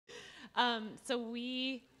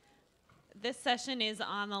This session is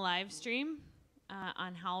on the live stream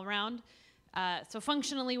on HowlRound. So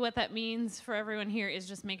functionally what that means for everyone here is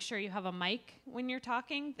just make sure you have a mic when you're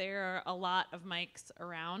talking. There are a lot of mics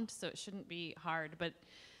around, so it shouldn't be hard, but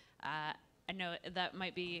I know that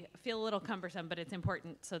might feel a little cumbersome, but it's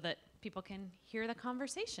important so that people can hear the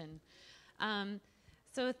conversation.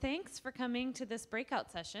 So thanks for coming to this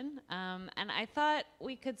breakout session. And I thought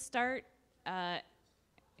we could start,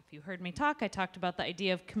 if you heard me talk, I talked about the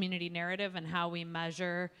idea of community narrative and how we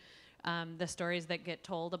measure the stories that get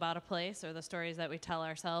told about a place or the stories that we tell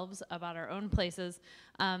ourselves about our own places.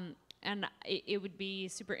 And it would be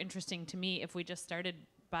super interesting to me if we just started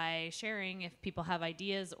by sharing if people have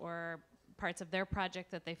ideas or parts of their project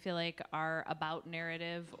that they feel like are about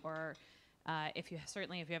narrative, or if you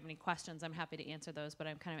have any questions, I'm happy to answer those, but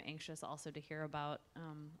I'm kind of anxious also to hear about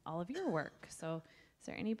all of your work. So is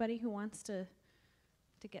there anybody who wants to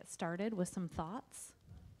get started with some thoughts?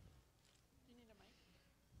 You need a mic?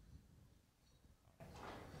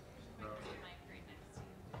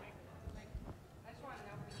 I just want to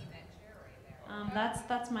know if we need that chair right there.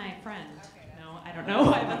 That's my friend. Okay, no, I don't know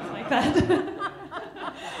why that's like that.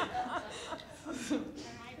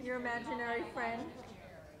 Your imaginary friend?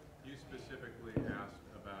 You specifically asked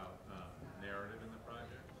about narrative in the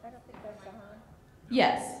project? I don't think that's on.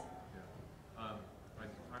 Yes. Yeah.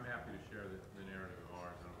 I'm happy to share the narrative of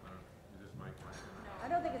ours. Is this my question? I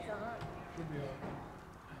don't think it's on. Should be on.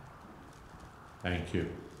 Thank you.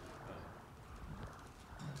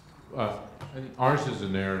 I think ours is a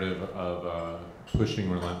narrative of pushing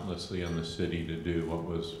relentlessly on the city to do what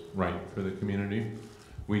was right for the community.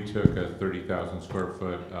 We took a 30,000 square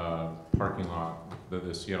foot parking lot that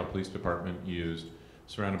the Seattle Police Department used,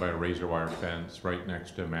 surrounded by a razor wire fence right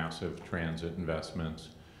next to massive transit investments.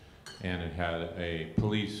 And it had the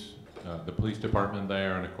police department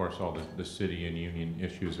there, and of course all the city and union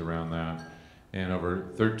issues around that. And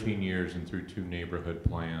over 13 years and through 2 neighborhood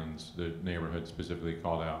plans, the neighborhood specifically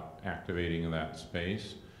called out activating that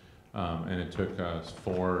space. And it took us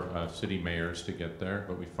 4 city mayors to get there,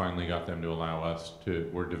 but we finally got them to allow us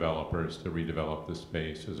we're developers, to redevelop the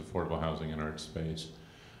space as affordable housing and art space.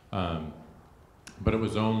 But it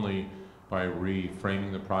was only by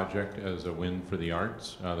reframing the project as a win for the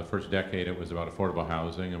arts. The first decade it was about affordable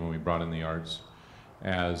housing, and when we brought in the arts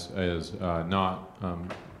as not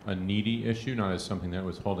a needy issue, not as something that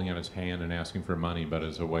was holding out its hand and asking for money, but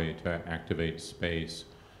as a way to activate space,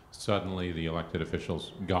 suddenly the elected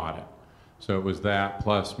officials got it. So it was that,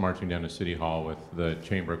 plus marching down to City Hall with the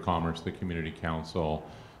Chamber of Commerce, the Community Council,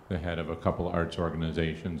 the head of a couple of arts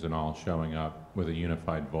organizations, and all showing up with a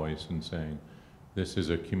unified voice and saying, this is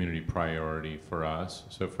a community priority for us.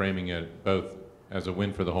 So framing it both as a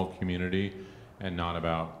win for the whole community and not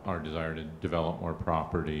about our desire to develop more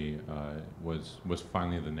property was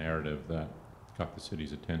finally the narrative that got the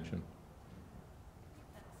city's attention.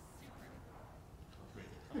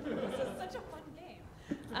 This is such a fun game.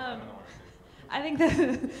 I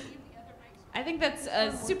think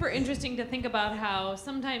that's super interesting to think about how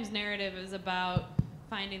sometimes narrative is about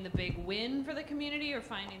finding the big win for the community or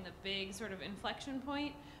finding the big sort of inflection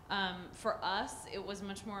point. For us, it was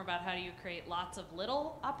much more about how do you create lots of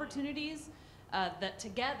little opportunities that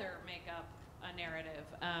together make up a narrative.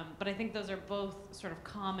 But I think those are both sort of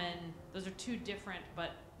common, those are 2 different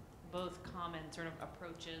but both common sort of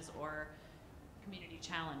approaches or community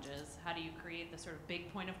challenges. How do you create the sort of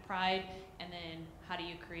big point of pride, and then how do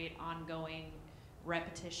you create ongoing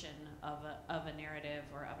repetition of a narrative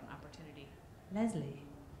or of an opportunity? Leslie.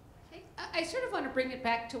 I sort of want to bring it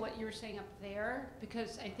back to what you were saying up there,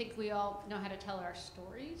 because I think we all know how to tell our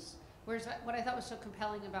stories. Whereas what I thought was so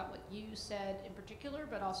compelling about what you said in particular,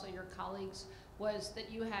 but also your colleagues, was that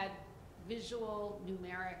you had visual,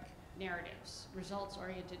 numeric narratives,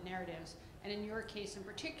 results-oriented narratives. And in your case in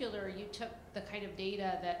particular, you took the kind of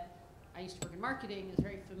data that I used to work in marketing, is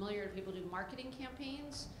very familiar to people who do marketing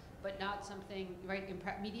campaigns, but not something, right,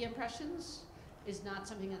 media impressions is not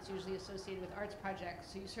something that's usually associated with arts projects.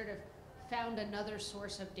 So you sort of found another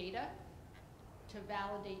source of data to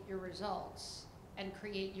validate your results and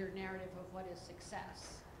create your narrative of what is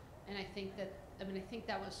success. And I think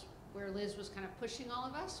that was where Liz was kind of pushing all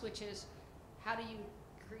of us, which is how do you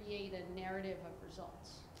create a narrative of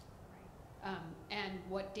results? And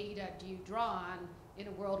what data do you draw on in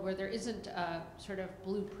a world where there isn't a sort of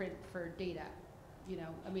blueprint for data? You know,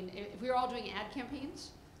 I mean, if we were all doing ad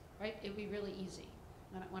campaigns, right, it'd be really easy.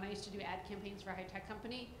 When I used to do ad campaigns for a high-tech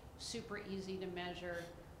company, super easy to measure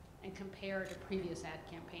and compare to previous ad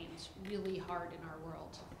campaigns. Really hard in our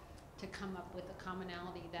world to come up with a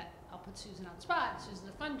commonality that, I'll put Susan on the spot, Susan's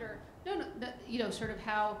a funder. No, you know, sort of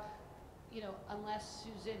how you know, unless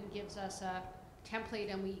Susan gives us a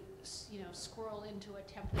template and we, you know, squirrel into a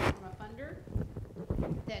template from a funder,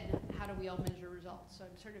 then how do we all measure results? So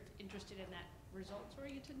I'm sort of interested in that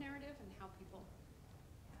results-oriented narrative and how people.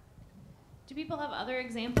 Do people have other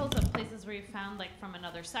examples of places where you found, like, from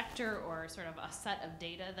another sector or sort of a set of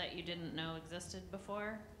data that you didn't know existed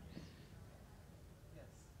before?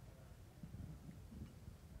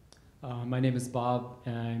 My name is Bob,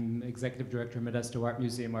 and I'm Executive Director of Modesto Art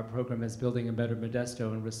Museum. Our program is Building a Better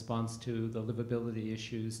Modesto in response to the livability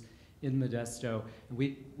issues in Modesto.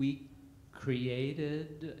 We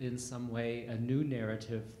created, in some way, a new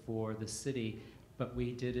narrative for the city, but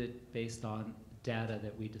we did it based on data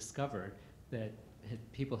that we discovered that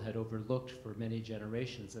people had overlooked for many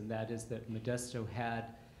generations, and that is that Modesto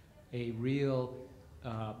had a real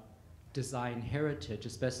design heritage,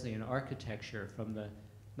 especially in architecture, from the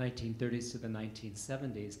 1930s to the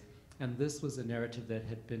 1970s. And this was a narrative that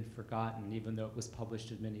had been forgotten, even though it was published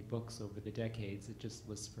in many books over the decades, it just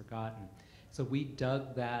was forgotten. So we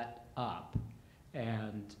dug that up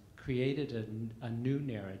and created a new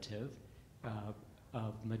narrative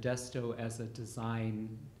of Modesto as a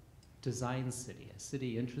design city, a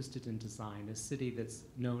city interested in design, a city that's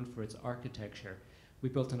known for its architecture. We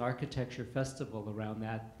built an architecture festival around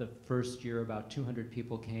that. The first year, about 200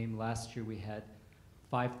 people came. Last year, we had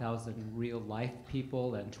 5,000 real-life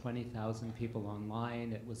people and 20,000 people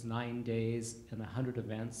online. It was 9 days and 100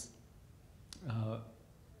 events.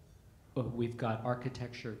 We've got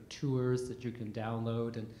architecture tours that you can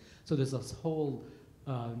download. And so there's this whole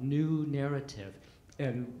new narrative.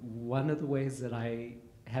 And one of the ways that I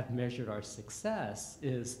have measured our success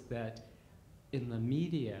is that in the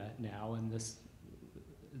media now, in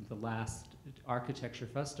the last architecture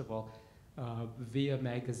festival, Via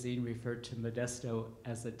magazine referred to Modesto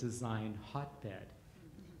as a design hotbed.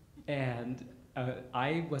 And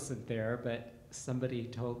I wasn't there, but somebody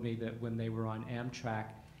told me that when they were on Amtrak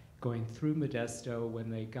going through Modesto, when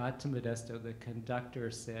they got to Modesto, the conductor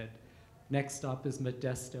said, "Next stop is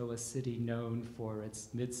Modesto, a city known for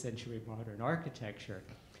its mid-century modern architecture."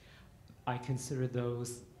 I consider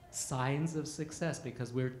those signs of success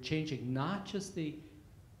because we're changing not just the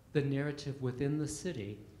narrative within the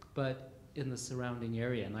city, but in the surrounding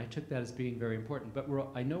area, and I took that as being very important. But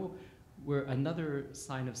I know another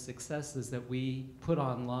sign of success is that we put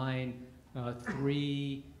online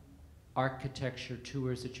 3 architecture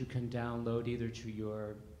tours that you can download either to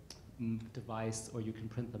your device or you can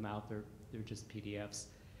print them out. They're just PDFs,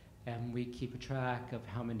 and we keep a track of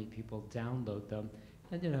how many people download them.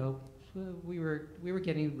 And you know, we were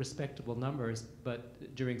getting respectable numbers,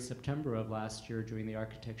 but during September of last year, during the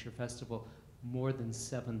Architecture Festival, more than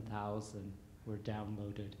 7,000 were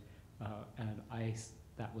downloaded, and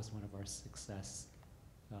that was one of our success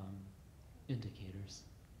indicators.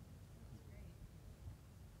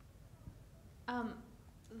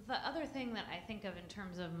 The other thing that I think of in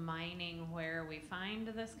terms of mining where we find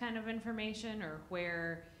this kind of information, or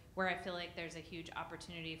where I feel like there's a huge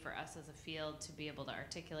opportunity for us as a field to be able to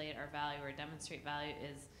articulate our value or demonstrate value,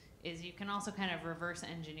 is you can also kind of reverse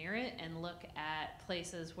engineer it and look at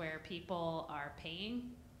places where people are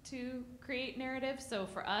paying to create narrative. So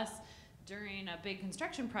for us, during a big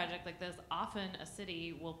construction project like this, often a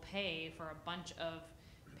city will pay for a bunch of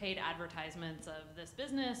paid advertisements of this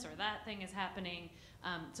business or that thing is happening.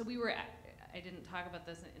 So I didn't talk about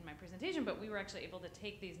this in my presentation, but we were actually able to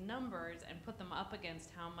take these numbers and put them up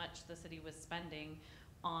against how much the city was spending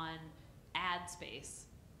on ad space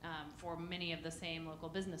for many of the same local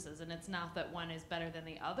businesses. And it's not that one is better than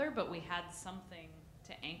the other, but we had something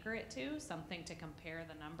to anchor it to, something to compare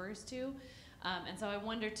the numbers to. And so I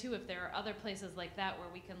wonder too if there are other places like that where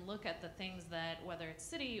we can look at the things that, whether it's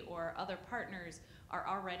city or other partners, are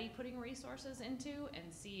already putting resources into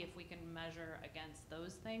and see if we can measure against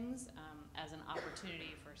those things as an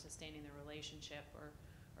opportunity for sustaining the relationship or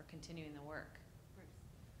continuing the work.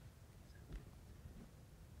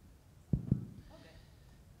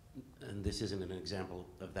 And this isn't an example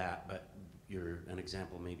of that, but you're an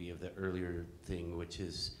example maybe of the earlier thing, which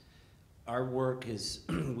is our work is,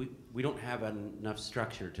 we don't have enough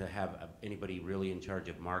structure to have anybody really in charge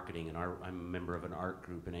of marketing, and I'm a member of an art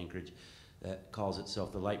group in Anchorage that calls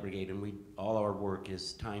itself the Light Brigade, and all our work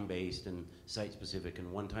is time-based and site-specific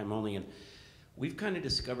and one-time only, and we've kind of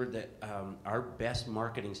discovered that our best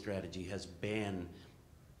marketing strategy has been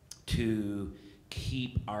to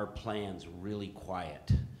keep our plans really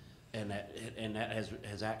quiet. And that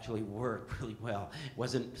has actually worked really well. It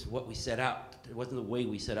wasn't what we set out. It wasn't the way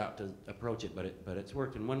we set out to approach it, but it's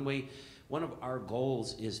worked. And one of our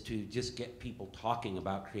goals is to just get people talking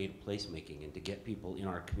about creative placemaking and to get people in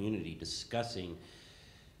our community discussing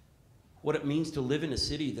what it means to live in a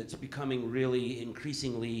city that's becoming really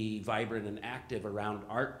increasingly vibrant and active around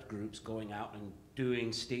art groups going out and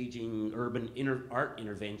doing staging urban art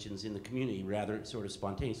interventions in the community rather sort of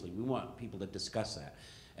spontaneously. We want people to discuss that.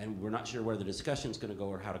 And we're not sure where the discussion's going to go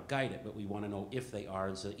or how to guide it, but we want to know if they are.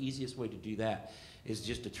 And so the easiest way to do that is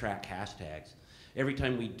just to track hashtags. Every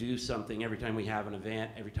time we do something, every time we have an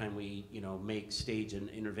event, every time we stage an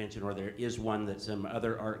intervention, or there is one that some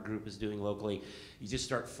other art group is doing locally, you just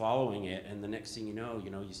start following it, and the next thing you know,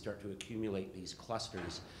 you start to accumulate these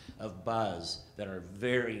clusters of buzz that are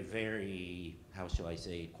very, very, how shall I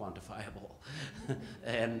say, quantifiable.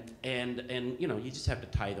 and you just have to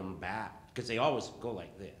tie them back, because they always go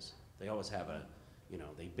like this. They always have a,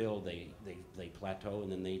 they build, they plateau,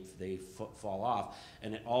 and then they fall off,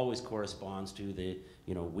 and it always corresponds to the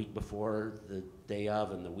week before, the day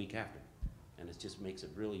of, and the week after, and it just makes a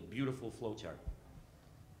really beautiful flow chart.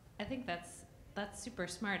 I think that's super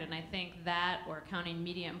smart, and I think that, or counting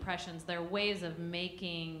media impressions, they're ways of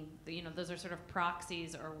making, those are sort of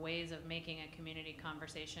proxies or ways of making a community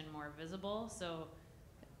conversation more visible. So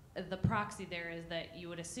the proxy there is that you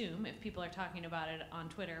would assume, if people are talking about it on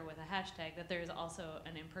Twitter with a hashtag, that there's also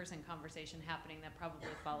an in-person conversation happening that probably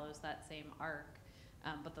follows that same arc,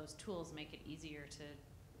 but those tools make it easier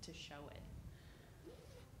to show it. Yeah.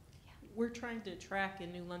 We're trying to track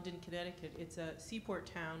in New London, Connecticut. It's a seaport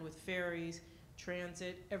town with ferries,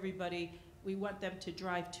 transit, everybody. We want them to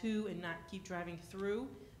drive to and not keep driving through.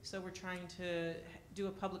 So we're trying to do a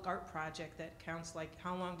public art project that counts, like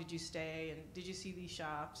how long did you stay and did you see these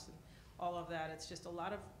shops and all of that. It's just a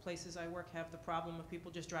lot of places I work have the problem of people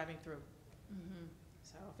just driving through. Mm-hmm.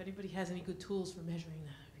 So if anybody has any good tools for measuring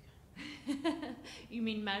that, that'd be good. You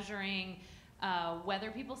mean measuring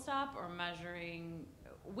whether people stop, or measuring,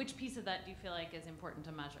 which piece of that do you feel like is important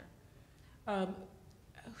to measure?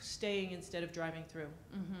 Staying instead of driving through.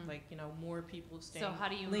 Mm-hmm. Like, more people staying, so how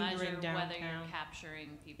do you lingering measure downtown. Whether you're capturing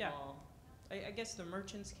people? Yeah. I guess the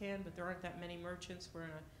merchants can, but there aren't that many merchants. We're in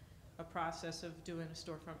a process of doing a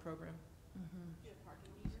storefront program. Mm-hmm. Do you have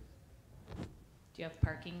parking meters? Do you have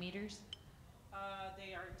parking meters?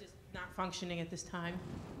 They are just not functioning at this time.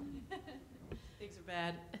 Things are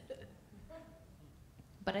bad.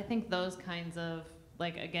 But I think those kinds of,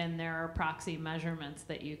 again, there are proxy measurements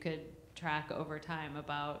that you could track over time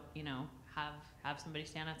about, have somebody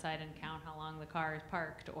stand outside and count how long the car is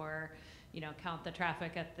parked, or, count the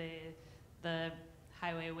traffic at the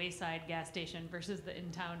highway wayside gas station versus the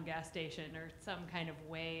in-town gas station, or some kind of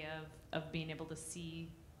way of being able to see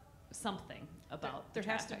something about there the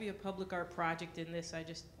has to be a public art project in this. I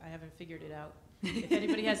haven't figured it out. If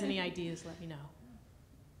anybody has any ideas, let me know.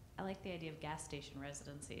 I like the idea of gas station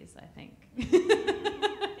residencies, I think.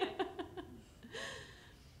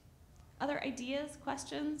 Other ideas,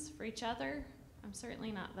 questions for each other? I'm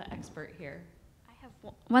certainly not the expert here. I have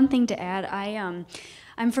one thing to add.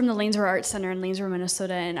 I'm from the Lanesboro Art Center in Lanesboro,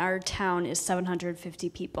 Minnesota, and our town is 750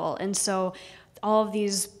 people. And so all of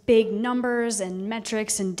these big numbers and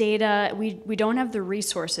metrics and data, we don't have the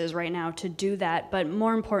resources right now to do that. But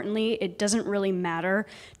more importantly, it doesn't really matter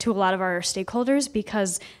to a lot of our stakeholders,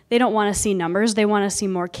 because they don't want to see numbers. They want to see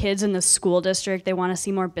more kids in the school district. They want to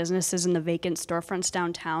see more businesses in the vacant storefronts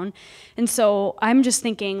downtown. And so I'm just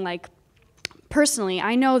thinking, personally,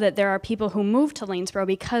 I know that there are people who move to Lanesboro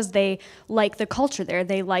because they like the culture there.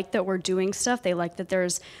 They like that we're doing stuff. They like that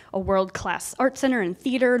there's a world-class art center and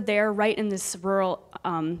theater there right in this rural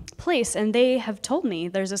place. And they have told me,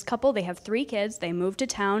 there's this couple, they have 3 kids, they moved to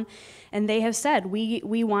town, and they have said,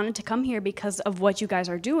 we wanted to come here because of what you guys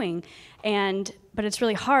are doing. But it's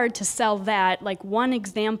really hard to sell that, one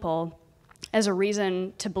example, as a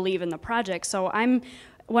reason to believe in the project. So I'm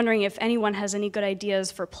wondering if anyone has any good ideas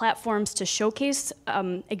for platforms to showcase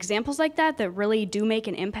examples like that really do make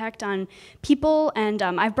an impact on people. And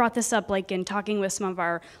I've brought this up in talking with some of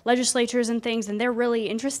our legislatures and things, and they're really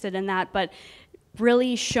interested in that, but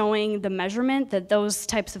really showing the measurement that those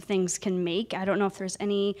types of things can make. I don't know if there's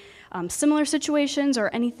any similar situations or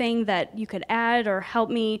anything that you could add or help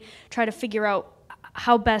me try to figure out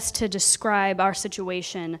how best to describe our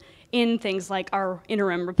situation in things like our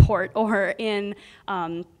interim report, or in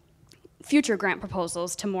future grant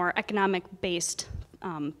proposals to more economic-based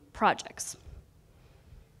projects.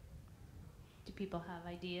 Do people have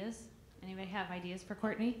ideas? Anybody have ideas for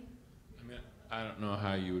Courtney? I don't know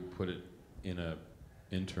how you would put it in a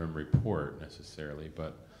interim report necessarily,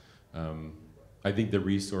 but I think the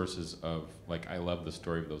resources of, I love the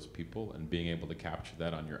story of those people, and being able to capture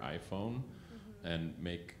that on your iPhone and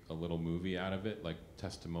make a little movie out of it,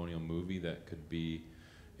 testimonial movie that could be,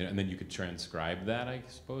 and then you could transcribe that, I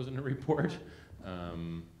suppose, in a report.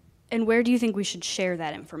 And where do you think we should share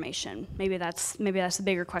that information? Maybe that's the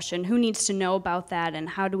bigger question. Who needs to know about that, and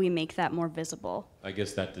how do we make that more visible? I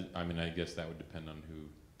guess that would depend on who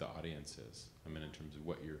the audience is. I mean, in terms of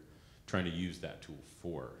what you're trying to use that tool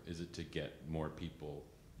for. Is it to get more people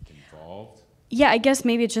involved? Yeah, I guess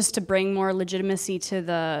maybe it's just to bring more legitimacy to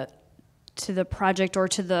the project, or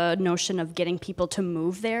to the notion of getting people to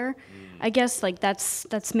move there. I guess like that's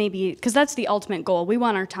maybe, because that's the ultimate goal. We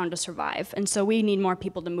want our town to survive, and so we need more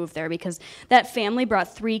people to move there, because that family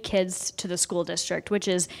brought 3 kids to the school district, which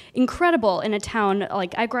is incredible in a town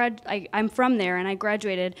like I'm from there, and I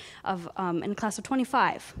graduated in a class of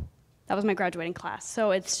 25. That was my graduating class.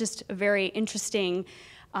 So it's just a very interesting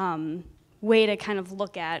way to kind of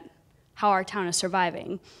look at how our town is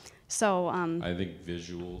surviving. So I think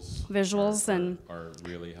visuals are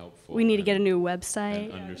really helpful. We need to get a new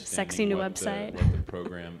website, understanding sexy new website. What the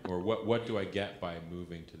program, or what do I get by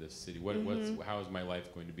moving to this city? How is my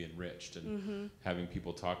life going to be enriched? And having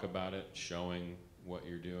people talk about it, showing what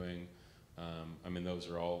you're doing. I mean, those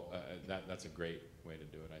are all, that's a great way to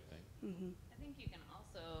do it, I think. I think you can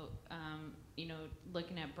also,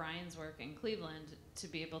 looking at Brian's work in Cleveland, to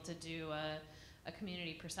be able to do a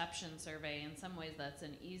community perception survey. In some ways that's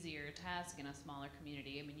an easier task in a smaller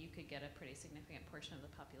community. I mean, you could get a pretty significant portion of the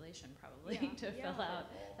population probably to fill out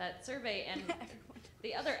that survey. And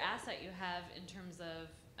the other asset you have in terms of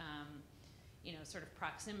sort of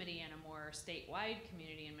proximity in a more statewide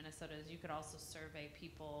community in Minnesota is you could also survey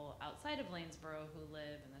people outside of Lanesboro who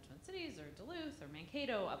live in the Twin Cities or Duluth or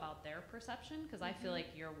Mankato about their perception, because I feel like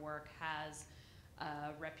your work has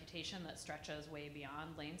a reputation that stretches way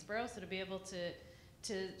beyond Lanesboro. So to be able to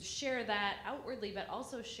share that outwardly, but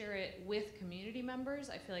also share it with community members,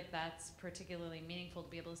 I feel like that's particularly meaningful, to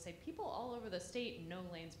be able to say people all over the state know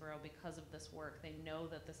Lanesboro because of this work. They know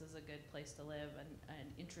that this is a good place to live, an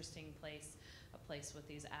interesting place, a place with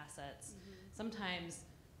these assets. Sometimes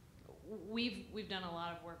we've done a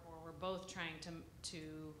lot of work where we're both trying to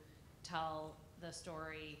tell the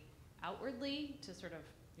story outwardly, to sort of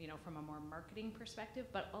from a more marketing perspective,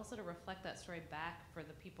 but also to reflect that story back for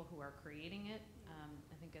the people who are creating it,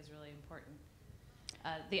 I think is really important.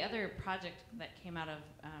 The other project that came out of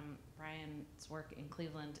Brian's work in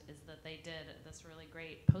Cleveland is that they did this really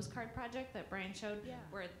great postcard project that Brian showed,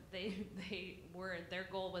 where their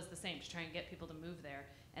goal was the same, to try and get people to move there,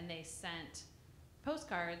 and they sent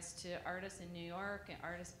postcards to artists in New York and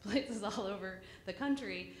artists places all over the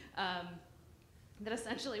country that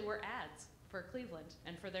essentially were ads for Cleveland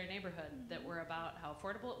and for their neighborhood, that were about how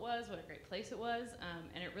affordable it was, what a great place it was,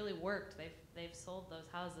 and it really worked. They've sold those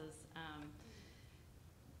houses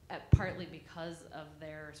partly because of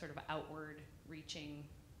their sort of outward reaching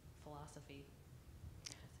philosophy.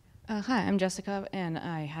 Hi, I'm Jessica, and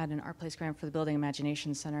I had an ArtPlace grant for the Building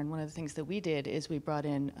Imagination Center, and one of the things that we did is we brought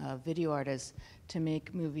in video artists to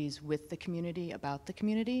make movies with the community, about the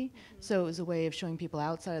community. So it was a way of showing people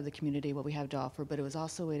outside of the community what we have to offer, but it was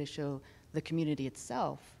also a way to show the community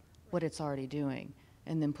itself what it's already doing,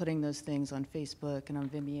 and then putting those things on Facebook and on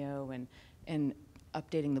Vimeo, and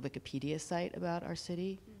updating the Wikipedia site about our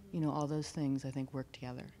city. All those things I think work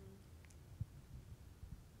together.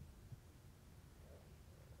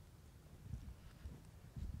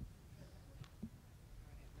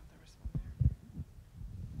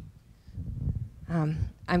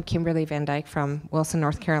 I'm Kimberly Van Dyke from Wilson,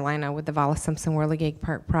 North Carolina, with the Wallace Simpson Whirligig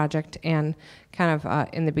Park project. And kind of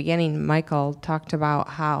in the beginning, Michael talked about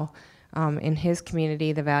how in his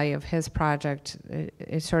community, the value of his project,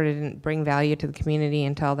 it sort of didn't bring value to the community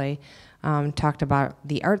until they talked about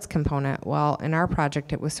the arts component. Well, in our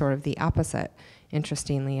project, it was sort of the opposite,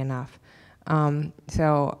 interestingly enough.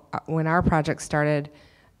 So when our project started,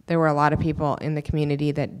 there were a lot of people in the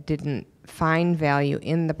community that didn't find value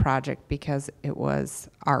in the project because it was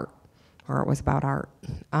art, or it was about art.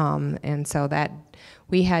 And so that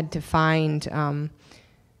we had to find,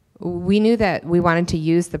 we knew that we wanted to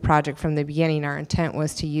use the project from the beginning. Our intent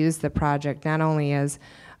was to use the project not only as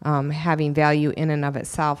having value in and of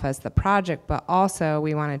itself as the project, but also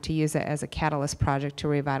we wanted to use it as a catalyst project to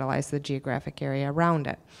revitalize the geographic area around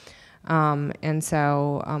it. And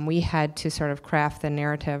so we had to sort of craft the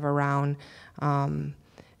narrative around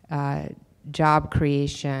job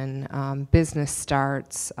creation, business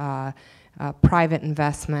starts, private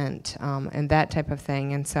investment, and that type of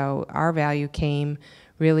thing. And so our value came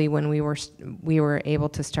really when we were able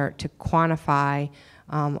to start to quantify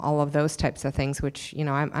all of those types of things, which,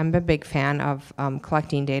 I'm a big fan of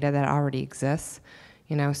collecting data that already exists.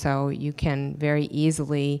 So you can very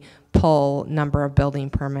easily pull number of building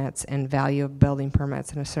permits and value of building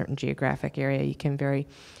permits in a certain geographic area. You can very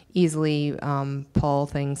easily pull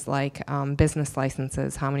things like business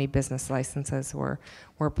licenses, how many business licenses were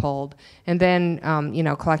pulled. And then,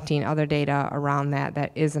 collecting other data around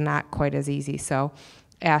that is not quite as easy. So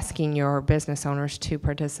asking your business owners to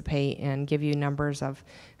participate and give you numbers of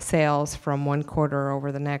sales from one quarter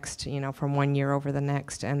over the next, from 1 year over the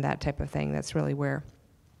next, and that type of thing. That's really where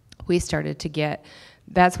we started to get,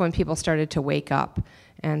 that's when people started to wake up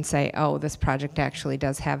and say, oh, this project actually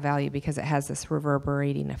does have value because it has this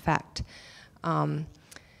reverberating effect.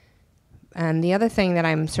 And the other thing that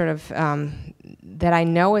I'm sort of, that I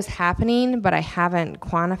know is happening, but I haven't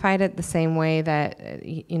quantified it the same way that,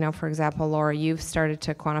 for example, Laura, you've started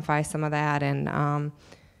to quantify some of that, and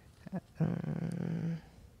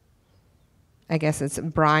I guess it's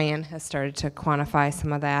Brian has started to quantify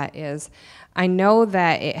some of that, is I know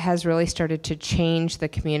that it has really started to change the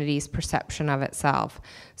community's perception of itself.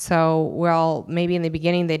 So, well, maybe in the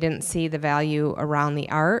beginning they didn't see the value around the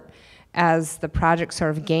art. As the project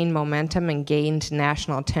sort of gained momentum and gained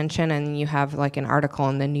national attention, and you have like an article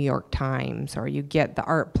in the New York Times, or you get the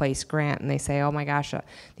ArtPlace grant and they say, oh my gosh,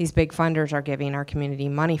 these big funders are giving our community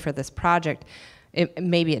money for this project.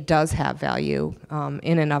 Maybe it does have value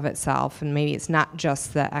in and of itself, and maybe it's not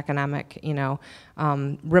just the economic,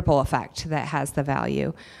 ripple effect that has the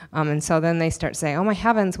value. And so then they start saying, oh my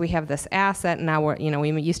heavens, we have this asset, and now we're,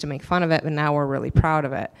 we used to make fun of it, but now we're really proud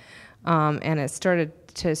of it. And it started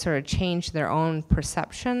to sort of change their own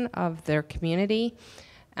perception of their community.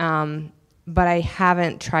 But I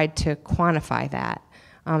haven't tried to quantify that.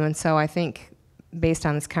 And so I think based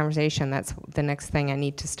on this conversation, that's the next thing I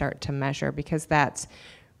need to start to measure, because that's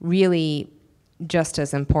really just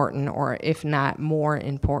as important, or if not more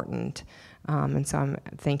important. And so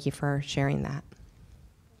thank you for sharing that.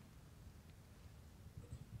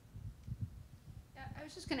 I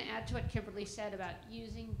was just going to add to what Kimberly said about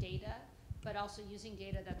using data, but also using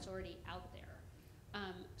data that's already out there.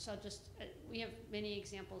 So just, we have many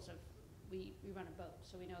examples of, we run a boat,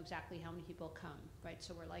 so we know exactly how many people come, right?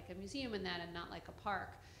 So we're like a museum in that and not like a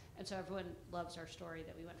park. And so everyone loves our story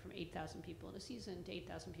that we went from 8,000 people in a season to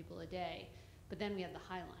 8,000 people a day. But then we had the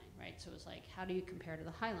High Line, right? So it was like, how do you compare to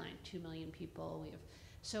the High Line? 2 million people.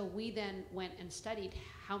 So we then went and studied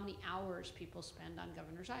how many hours people spend on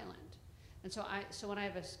Governor's Island. And so when I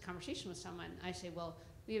have a conversation with someone, I say, well,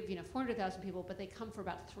 we have 400,000 people, but they come for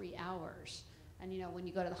about 3 hours. And when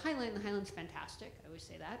you go to the Highland's fantastic. I always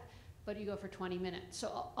say that. But you go for 20 minutes.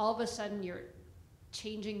 So all of a sudden you're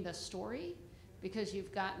changing the story because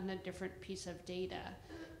you've gotten a different piece of data,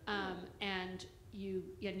 and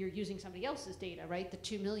you're using somebody else's data, right? The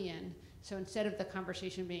 2 million. So instead of the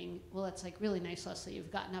conversation being, well, it's like really nice, Leslie,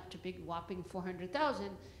 you've gotten up to big whopping 400,000.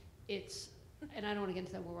 It's, and I don't want to get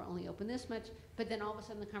into that where we're only open this much, but then all of a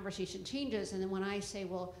sudden the conversation changes, and then when I say,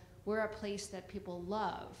 well, we're a place that people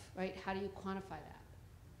love, right? How do you quantify that?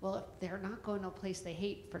 Well, if they're not going to a place they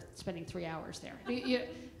hate for spending 3 hours there.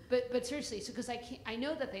 But seriously, so because I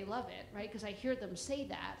know that they love it, right? Because I hear them say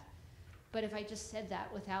that. But if I just said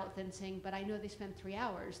that without then saying, but I know they spend 3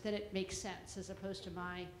 hours, then it makes sense, as opposed to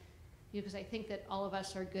because I think that all of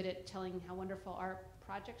us are good at telling how wonderful our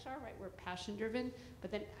projects are, right? We're passion driven,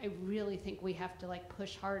 but then I really think we have to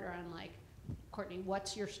push harder on Courtney,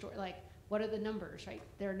 what's your story? What are the numbers, right?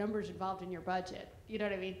 There are numbers involved in your budget. You know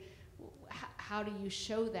what I mean? How do you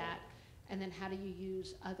show that? And then how do you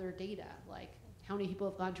use other data? Like how many people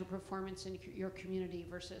have gone to a performance in your community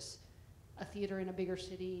versus a theater in a bigger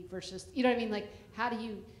city versus, you know what I mean? How do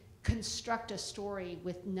you construct a story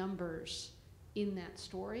with numbers in that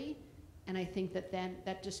story? And I think that then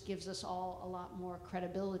that just gives us all a lot more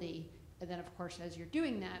credibility. And then of course, as you're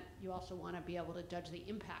doing that, you also want to be able to judge the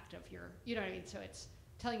impact of your, you know what I mean? So it's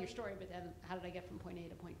telling your story, but then how did I get from point A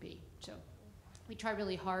to point B? So we try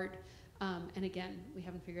really hard. And again, we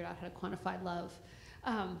haven't figured out how to quantify love,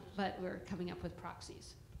 but we're coming up with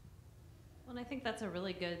proxies. Well, and I think that's a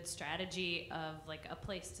really good strategy of a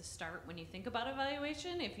place to start when you think about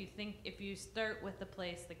evaluation. If you start with the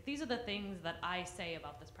place, these are the things that I say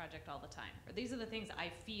about this project all the time, or these are the things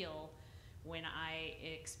I feel when I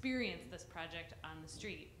experience this project on the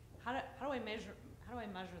street. How do I measure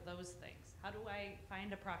those things? How do I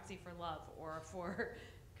find a proxy for love or for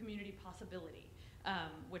community possibility?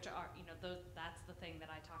 Which are, that's the thing that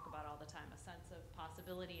I talk about all the time, a sense of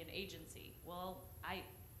possibility and agency. Well, I'm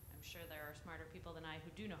sure there are smarter people than I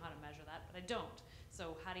who do know how to measure that, but I don't.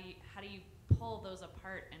 So how do you pull those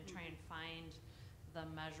apart and try and find the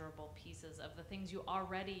measurable pieces of the things you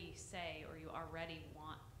already say or you already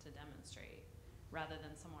want to demonstrate, rather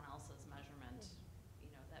than someone else's measurement,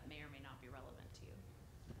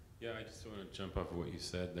 Yeah, I just want to jump off of what you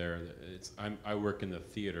said there. I work in the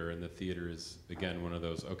theater, and the theater is, again, one of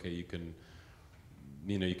those, okay, you can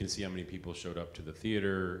see how many people showed up to the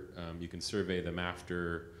theater. You can survey them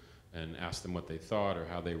after and ask them what they thought or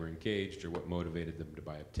how they were engaged or what motivated them to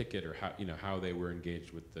buy a ticket or how they were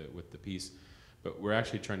engaged with the piece. But we're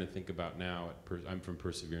actually trying to think about now, I'm from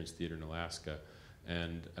Perseverance Theater in Alaska,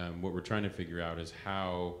 and what we're trying to figure out is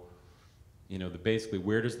how, basically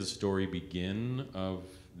where does the story begin of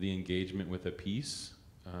the engagement with a piece,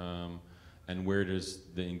 and where does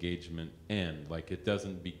the engagement end? Like, it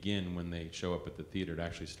doesn't begin when they show up at the theater, it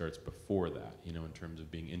actually starts before that, in terms of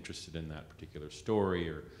being interested in that particular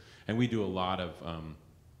story. And we do a lot of,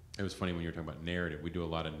 it was funny when you were talking about narrative, we do a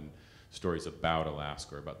lot of stories about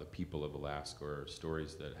Alaska or about the people of Alaska or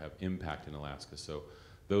stories that have impact in Alaska. So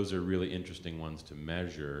those are really interesting ones to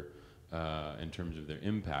measure in terms of their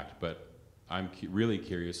impact. But I'm really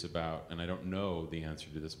curious about, and I don't know the answer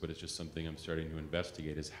to this, but it's just something I'm starting to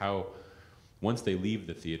investigate, is how, once they leave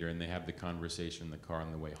the theater and they have the conversation in the car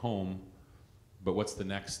on the way home, but what's the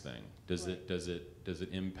next thing? Does it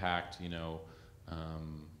impact,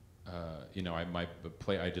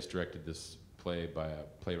 I just directed this play by a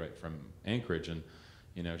playwright from Anchorage, and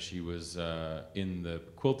she was in the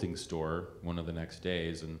quilting store one of the next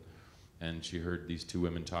days, and she heard these two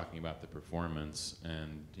women talking about the performance,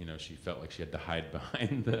 and she felt like she had to hide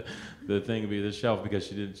behind the thing, the shelf, because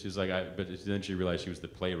she's like, but then she realized she was the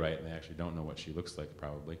playwright, and they actually don't know what she looks like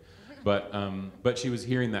probably, but she was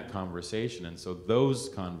hearing that conversation, and so those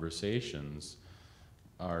conversations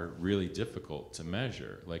are really difficult to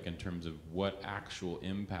measure, like in terms of what actual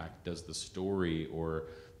impact does the story or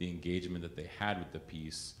the engagement that they had with the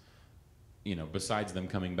piece, besides them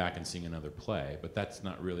coming back and seeing another play. But that's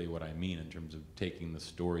not really what I mean in terms of taking the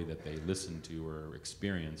story that they listened to or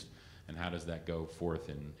experienced, and how does that go forth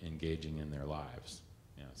in engaging in their lives.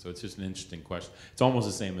 Yeah, so it's just an interesting question. It's almost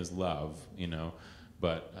the same as love,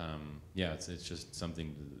 but yeah, it's just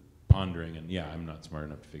something pondering, and yeah, I'm not smart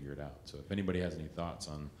enough to figure it out. So if anybody has any thoughts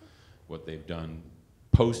on what they've done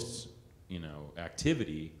post,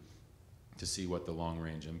 activity to see what the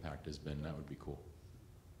long-range impact has been, that would be cool.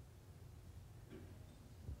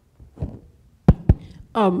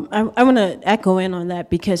 I want to echo in on that,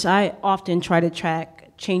 because I often try to track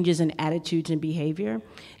changes in attitudes and behavior,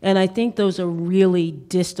 and I think those are really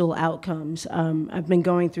distal outcomes. I've been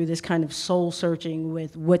going through this kind of soul searching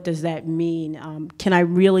with what does that mean? Can I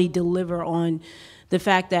really deliver on the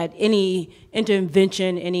fact that any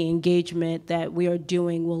intervention, any engagement that we are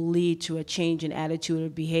doing will lead to a change in attitude or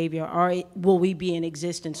behavior, or will we be in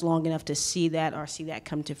existence long enough to see that or see that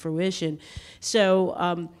come to fruition?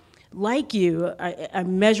 So like you,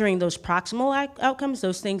 I'm measuring those proximal outcomes,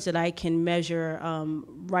 those things that I can measure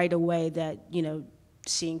right away, that,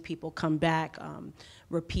 seeing people come back,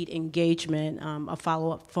 repeat engagement, a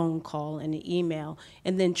follow-up phone call, and an email,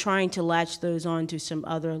 and then trying to latch those on to some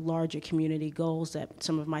other larger community goals that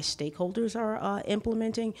some of my stakeholders are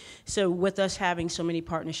implementing. So with us having so many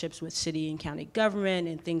partnerships with city and county government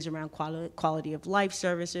and things around quality of life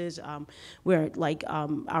services, where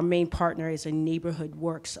our main partner is a neighborhood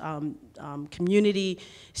works community.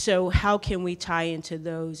 So how can we tie into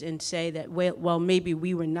those and say that, well, maybe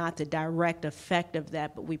we were not the direct effect of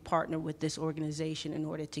that, but we partner with this organization in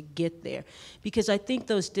order to get there? Because I think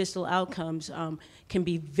those distal outcomes can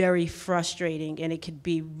be very frustrating, and it could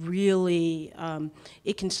be really,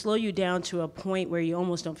 it can slow you down to a point where you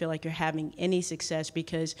almost don't feel like you're having any success,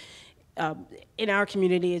 because in our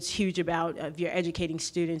community, it's huge about if you're educating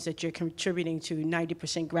students that you're contributing to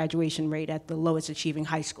 90% graduation rate at the lowest achieving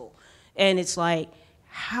high school. And it's like,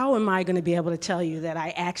 how am I going to be able to tell you that I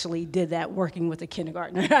actually did that working with a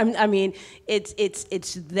kindergartner? I mean, it's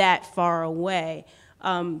that far away.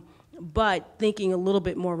 But thinking a little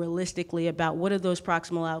bit more realistically about what are those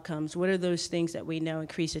proximal outcomes, what are those things that we know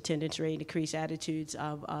increase attendance rate, increase attitudes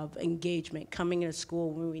of engagement, coming into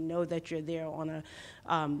school when we know that you're there on a,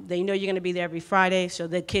 they know you're going to be there every Friday, so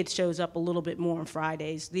the kid shows up a little bit more on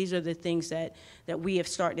Fridays. These are the things that we have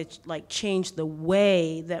started to change the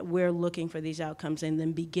way that we're looking for these outcomes and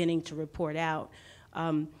then beginning to report out.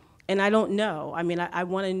 And I don't know. I mean, I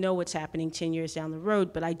want to know what's happening 10 years down the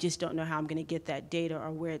road, but I just don't know how I'm going to get that data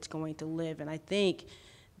or where it's going to live. And I think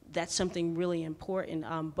that's something really important,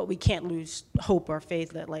 but we can't lose hope or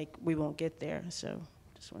faith that, we won't get there. So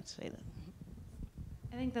just want to say that.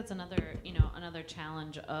 I think that's another, another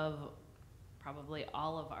challenge of probably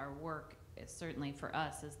all of our work, certainly for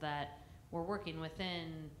us, is that we're working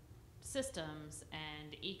within systems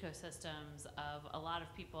and ecosystems of a lot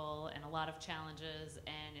of people and a lot of challenges,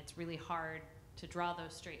 and it's really hard to draw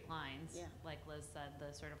those straight lines. Yeah. Like Liz said,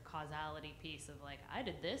 the sort of causality piece of like, I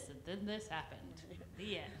did this and then this happened.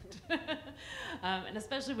 The end. And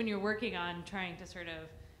especially when you're working on trying to sort of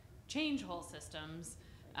change whole systems,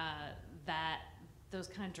 that those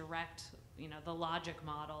kind of direct, the logic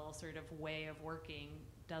model sort of way of working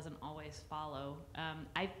doesn't always follow.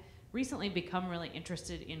 I've recently become really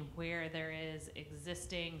interested in where there is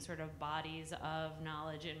existing sort of bodies of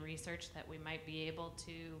knowledge and research that we might be able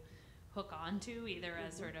to hook onto, either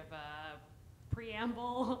as sort of a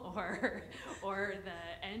preamble or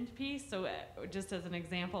the end piece. So just as an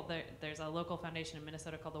example, there's a local foundation in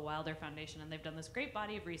Minnesota called the Wilder Foundation, and they've done this great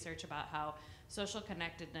body of research about how social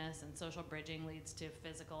connectedness and social bridging leads to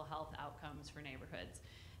physical health outcomes for neighborhoods.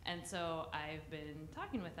 And so I've been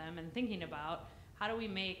talking with them and thinking about how do we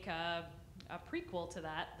make a prequel to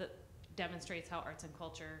that demonstrates how arts and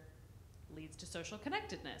culture leads to social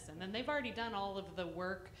connectedness. And then they've already done all of the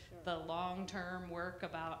work, the long-term work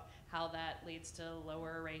about how that leads to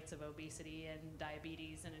lower rates of obesity and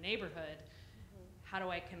diabetes in a neighborhood. How do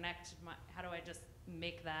I connect, how do I just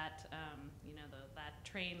make that, that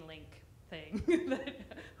train link thing that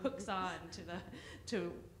hooks on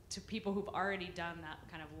to people who've already done that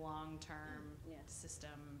kind of long-term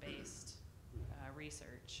system-based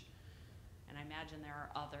research. And I imagine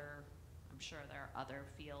I'm sure there are other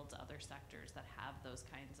fields, other sectors that have those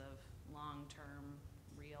kinds of long-term,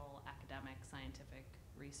 real academic, scientific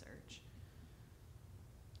research.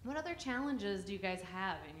 What other challenges do you guys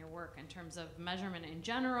have in your work in terms of measurement in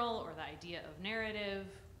general or the idea of narrative?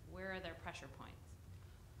 Where are there pressure points?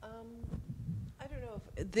 I don't know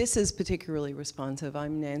if this is particularly responsive.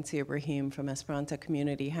 I'm Nancy Ibrahim from Esperanza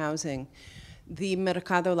Community Housing. The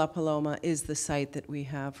Mercado La Paloma is the site that we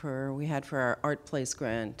had for our ArtPlace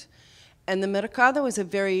grant. And the Mercado is a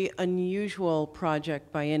very unusual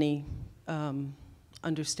project by any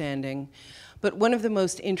understanding. But one of the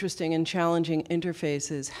most interesting and challenging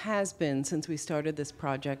interfaces has been, since we started this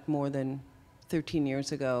project more than 13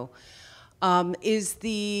 years ago, is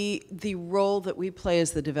the role that we play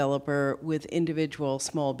as the developer with individual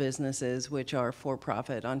small businesses, which are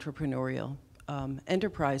for-profit entrepreneurial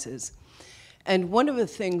enterprises. And one of the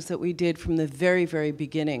things that we did from the very, very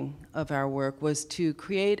beginning of our work was to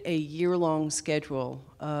create a year-long schedule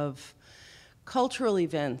of cultural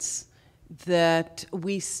events that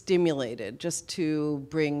we stimulated just to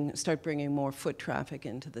start bringing more foot traffic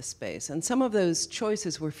into the space. And some of those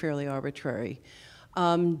choices were fairly arbitrary.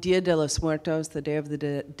 Dia de los Muertos, the Day of the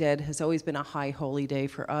Dead, has always been a high holy day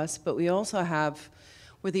for us, but we also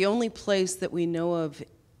we're the only place that we know of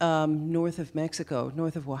north of Mexico,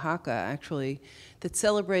 north of Oaxaca actually, that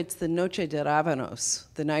celebrates the Noche de Rábanos,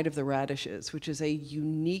 the Night of the Radishes, which is a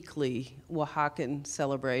uniquely Oaxacan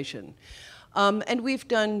celebration. And we've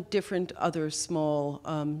done different other small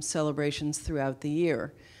celebrations throughout the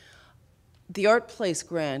year. The ArtPlace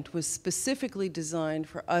grant was specifically designed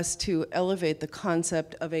for us to elevate the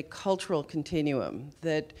concept of a cultural continuum,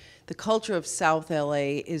 that the culture of South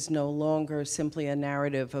LA is no longer simply a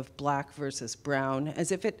narrative of black versus brown,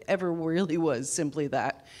 as if it ever really was simply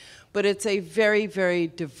that. But it's a very, very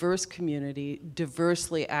diverse community,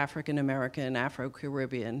 diversely African American,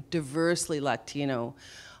 Afro-Caribbean, diversely Latino,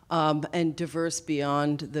 and diverse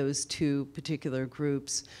beyond those two particular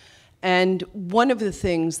groups. And one of the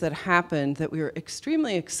things that happened that we were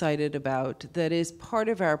extremely excited about that is part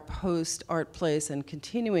of our post-ArtPlace and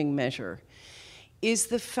continuing measure is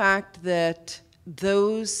the fact that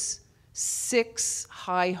those 6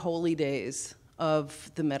 high holy days of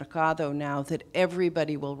the Mercado now that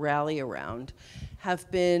everybody will rally around have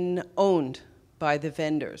been owned by the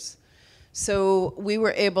vendors. So we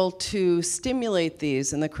were able to stimulate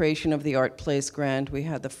these in the creation of the ArtPlace grant. We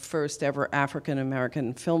had the first ever African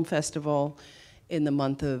American Film Festival in the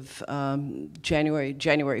month of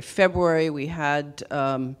January, February. We had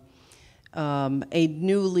a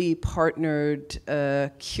newly partnered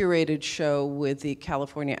curated show with the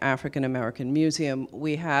California African American Museum.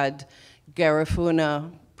 We had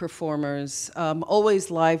Garifuna performers, always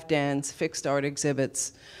live dance, fixed art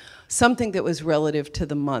exhibits, something that was relative to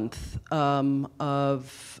the month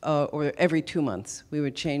or every 2 months, we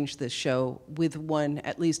would change the show with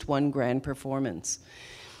at least one grand performance.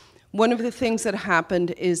 One of the things that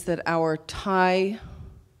happened is that our Thai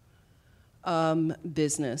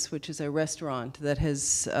business, which is a restaurant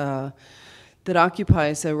that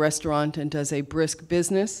occupies a restaurant and does a brisk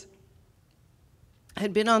business,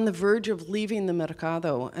 had been on the verge of leaving the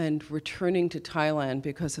Mercado and returning to Thailand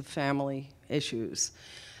because of family issues.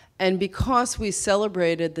 And because we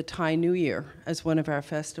celebrated the Thai New Year as one of our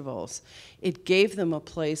festivals, it gave them a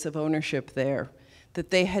place of ownership there that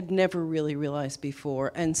they had never really realized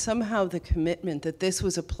before. And somehow the commitment that this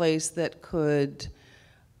was a place that could,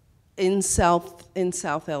 in South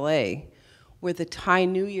LA, where the Thai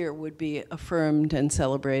New Year would be affirmed and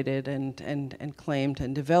celebrated and claimed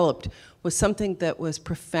and developed, was something that was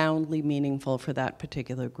profoundly meaningful for that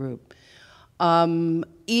particular group.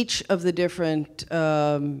 Each of the different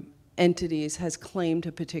entities has claimed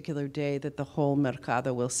a particular day that the whole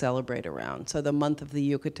Mercado will celebrate around. So the month of the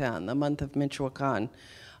Yucatan, the month of Michoacan,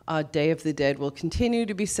 Day of the Dead will continue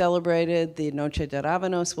to be celebrated, the Noche de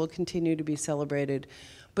Rábanos will continue to be celebrated,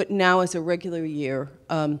 but now as a regular year,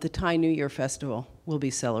 the Thai New Year Festival will be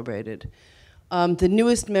celebrated. The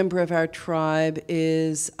newest member of our tribe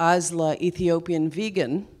is Asla Ethiopian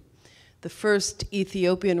Vegan, the first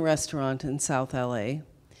Ethiopian restaurant in South LA,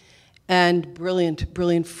 and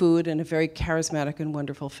brilliant food and a very charismatic and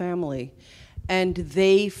wonderful family. And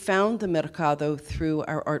they found the Mercado through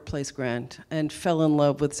our ArtPlace grant and fell in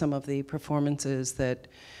love with some of the performances that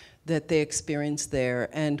they experienced there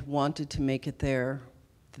and wanted to make it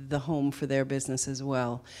the home for their business as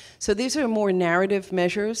well. So these are more narrative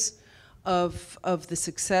measures of the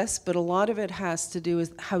success, but a lot of it has to do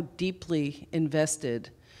with how deeply invested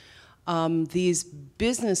these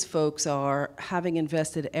business folks are, having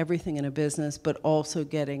invested everything in a business, but also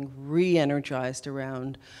getting re-energized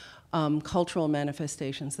around cultural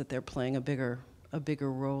manifestations that they're playing a bigger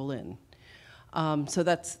role in. So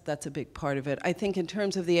that's a big part of it. I think in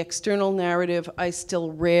terms of the external narrative, I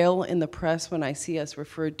still rail in the press when I see us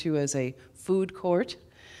referred to as a food court,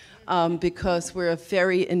 because we're a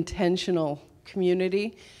very intentional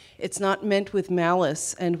community. It's not meant with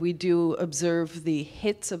malice, and we do observe the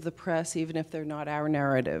hits of the press, even if they're not our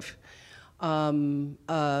narrative.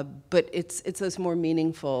 But it's those more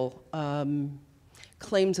meaningful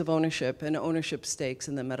claims of ownership and ownership stakes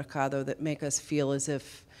in the Mercado that make us feel as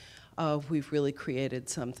if we've really created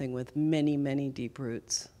something with many, many deep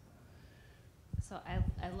roots. So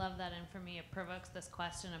I love that, and for me it provokes this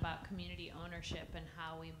question about community ownership and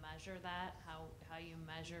how we measure that, how you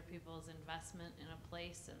measure people's investment in a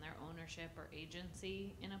place and their ownership or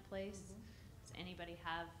agency in a place. Does anybody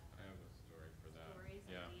have? I have a story for that. Stories,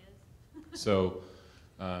 yeah. ideas? So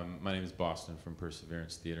my name is Boston from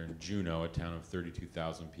Perseverance Theater in Juneau, a town of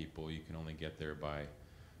 32,000 people. You can only get there by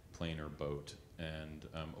plane or boat. And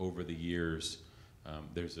over the years,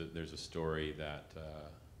 there's a story that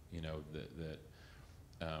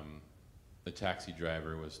the taxi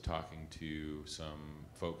driver was talking to some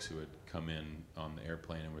folks who had come in on the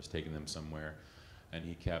airplane and was taking them somewhere, and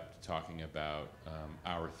he kept talking about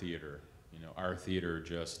our theater. You know, our theater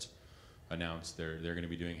just announced they're going to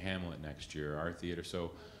be doing Hamlet next year. Our theater,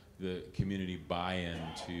 so the community buy-in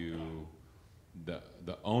to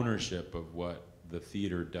the ownership of what the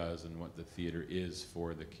theater does and what the theater is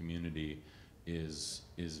for the community is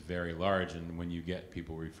very large. And when you get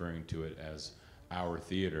people referring to it as our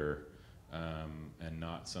theater and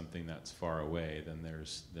not something that's far away, then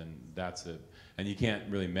that's it. And you can't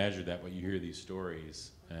really measure that, but you hear these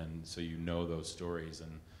stories, and so you know those stories,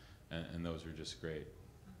 and those are just great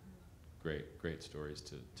stories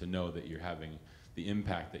to know that you're having the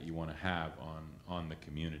impact that you want to have on the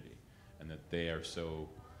community, and that they are so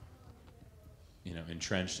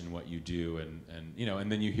entrenched in what you do, and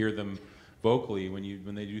then you hear them vocally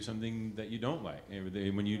when they do something that you don't like,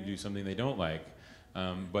 when you do something they don't like,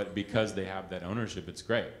 but because they have that ownership, it's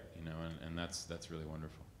great, and that's really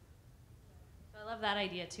wonderful. So I love that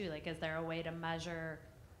idea too. Like, is there a way to measure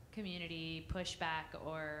community pushback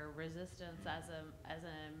or resistance as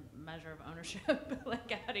a measure of ownership?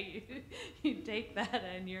 Like, how do you take that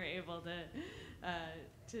and you're able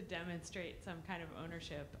to demonstrate some kind of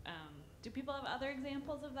ownership? Do people have other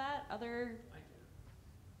examples of that?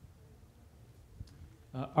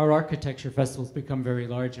 Our architecture festivals become very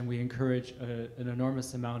large, and we encourage an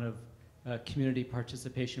enormous amount of community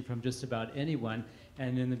participation from just about anyone.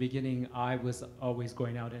 And in the beginning, I was always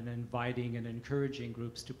going out and inviting and encouraging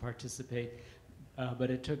groups to participate.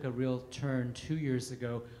 But it took a real turn 2 years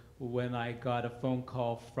ago when I got a phone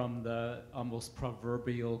call from the almost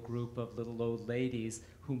proverbial group of little old ladies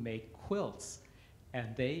who make quilts.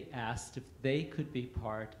 And they asked if they could be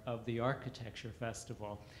part of the architecture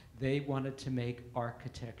festival. They wanted to make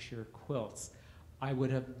architecture quilts. I would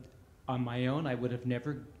have, on my own, I would have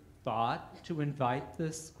never thought to invite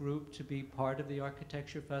this group to be part of the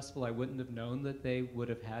architecture festival. I wouldn't have known that they would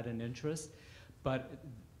have had an interest. But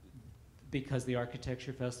because the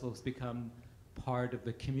architecture festival has become part of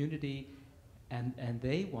the community, and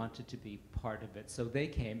they wanted to be part of it. So they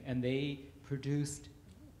came and they produced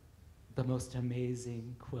the most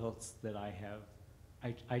amazing quilts that I have.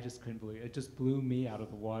 I just couldn't believe it. It just blew me out of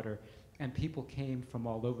the water. and people came from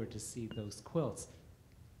all over to see those quilts.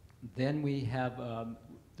 Then we have,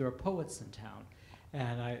 there are poets in town.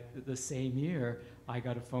 And the same year, I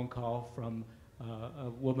got a phone call from a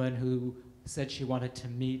woman who said she wanted to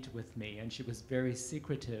meet with me, and she was very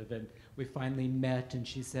secretive, and we finally met, and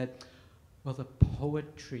she said, well, the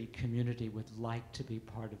poetry community would like to be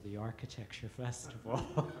part of the architecture festival.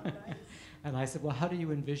 And I said, well, how do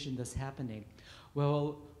you envision this happening?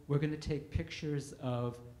 Well, we're going to take pictures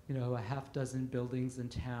of a half dozen buildings in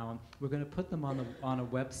town. We're going to put them on a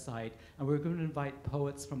website, and we're going to invite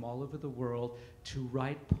poets from all over the world to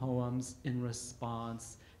write poems in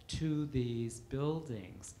response to these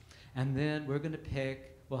buildings. And then we're going to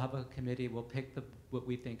pick, we'll have a committee, we'll pick what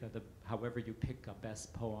we think are however you pick a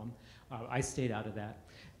best poem. I stayed out of that.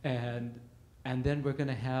 And then we're going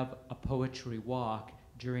to have a poetry walk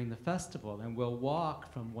during the festival, and we'll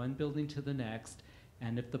walk from one building to the next.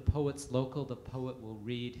 And if the poet's local, the poet will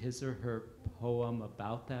read his or her poem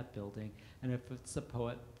about that building. And if it's a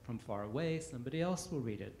poet from far away, somebody else will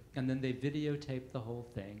read it. And then they videotape the whole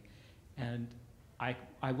thing. And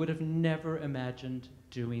I would have never imagined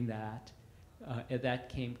doing that. That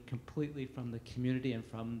came completely from the community and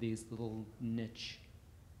from these little niche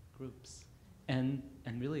groups. And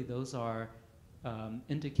really those are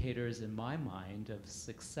indicators in my mind of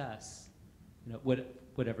success,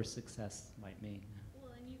 whatever success might mean.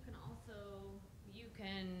 You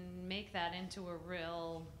can make that into a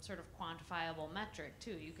real sort of quantifiable metric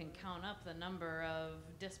too. You can count up the number of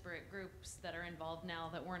disparate groups that are involved now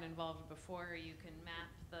that weren't involved before. You can map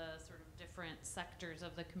the sort of different sectors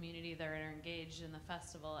of the community that are engaged in the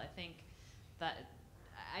festival. I think that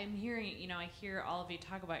I'm hearing, I hear all of you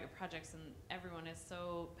talk about your projects, and everyone is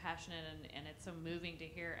so passionate, and it's so moving to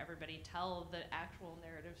hear everybody tell the actual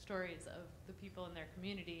narrative stories of the people in their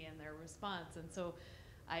community and their response. And so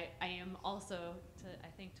I am also, I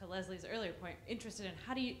think to Leslie's earlier point, interested in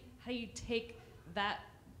how do you take that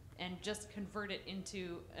and just convert it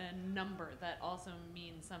into a number that also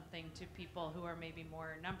means something to people who are maybe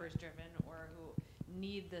more numbers driven, or who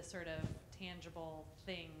need this sort of tangible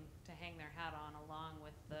thing to hang their hat on along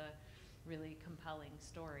with the really compelling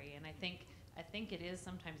story. And I think it is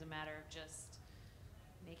sometimes a matter of just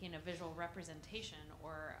making a visual representation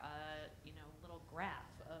or a little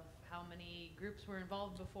graph of how many groups were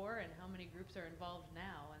involved before and how many groups are involved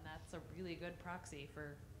now, and that's a really good proxy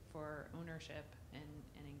for ownership and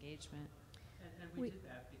engagement. And we did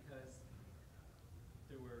that because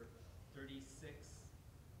there were 36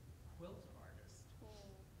 quilt artists, who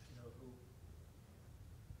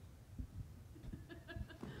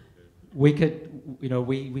we could,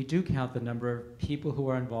 we do count the number of people who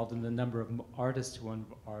are involved and the number of artists who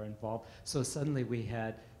are involved. So suddenly we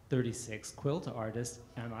had 36 quilt artists,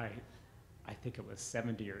 and I think it was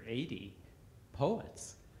 70 or 80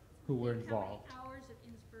 poets who were involved. How many hours of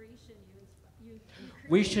inspiration you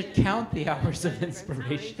We should count the hours of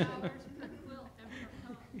inspiration. hours per quilt and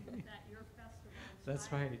per poem that your festival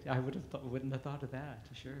That's right. I wouldn't have thought of that.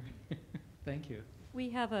 Sure. Thank you. We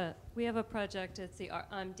have a project. It's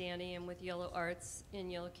I'm Danny. I'm with Yellow Arts in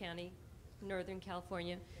Yellow County, Northern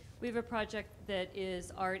California. We have a project that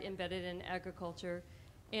is art embedded in agriculture,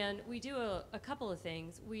 and we do a couple of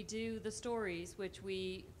things. We do the stories, which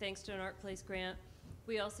we, thanks to an ArtPlace grant,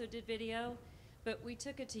 we also did video, but we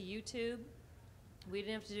took it to YouTube. We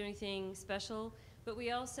didn't have to do anything special, but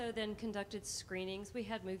we also then conducted screenings. We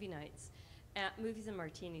had movie nights, at Movies and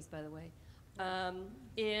Martinis, by the way,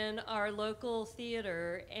 in our local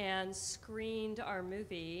theater, and screened our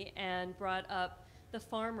movie and brought up the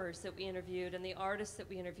farmers that we interviewed and the artists that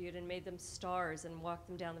we interviewed and made them stars and walked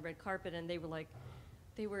them down the red carpet, and they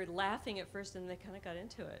were laughing at first, and they kind of got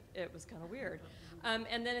into it. It was kind of weird.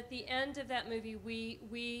 And then at the end of that movie, we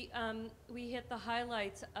hit the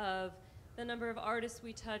highlights of the number of artists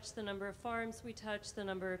we touched, the number of farms we touched, the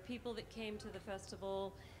number of people that came to the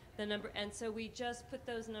festival, and so we just put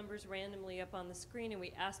those numbers randomly up on the screen, and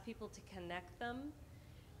we asked people to connect them.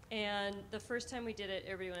 And the first time we did it,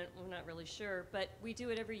 everyone, we're not really sure, but we do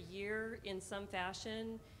it every year in some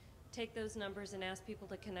fashion. Take those numbers and ask people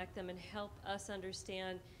to connect them and help us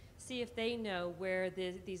understand, see if they know where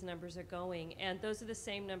these numbers are going. And those are the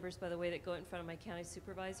same numbers, by the way, that go in front of my county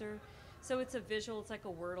supervisor. So it's a visual, it's like a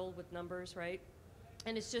Wordle with numbers, right?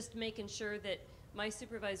 And it's just making sure that my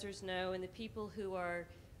supervisors know, and the people who are,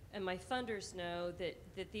 and my funders know that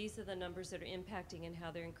these are the numbers that are impacting and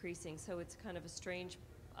how they're increasing. So it's kind of a strange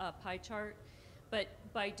pie chart. But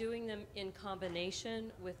by doing them in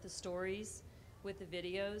combination with the stories, with the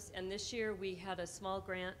videos, and this year we had a small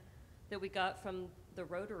grant that we got from the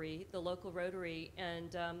Rotary, the local Rotary,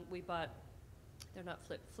 and we bought, they're not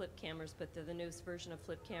flip cameras, but they're the newest version of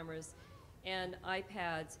flip cameras, and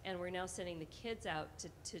iPads, and we're now sending the kids out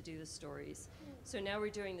to do the stories. So now we're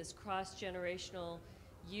doing this cross-generational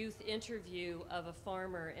youth interview of a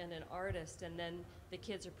farmer and an artist, and then the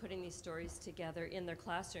kids are putting these stories together in their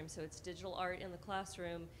classroom. So it's digital art in the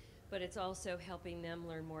classroom, but it's also helping them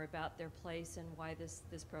learn more about their place and why this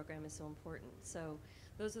program is so important. So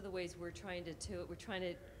those are the ways we're trying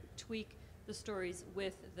to tweak the stories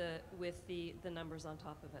with the numbers on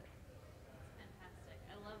top of it. Fantastic.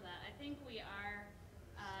 I love that. I think we are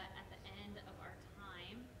at the end of our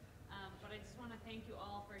time, but I just want to thank you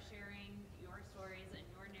all for sharing your stories and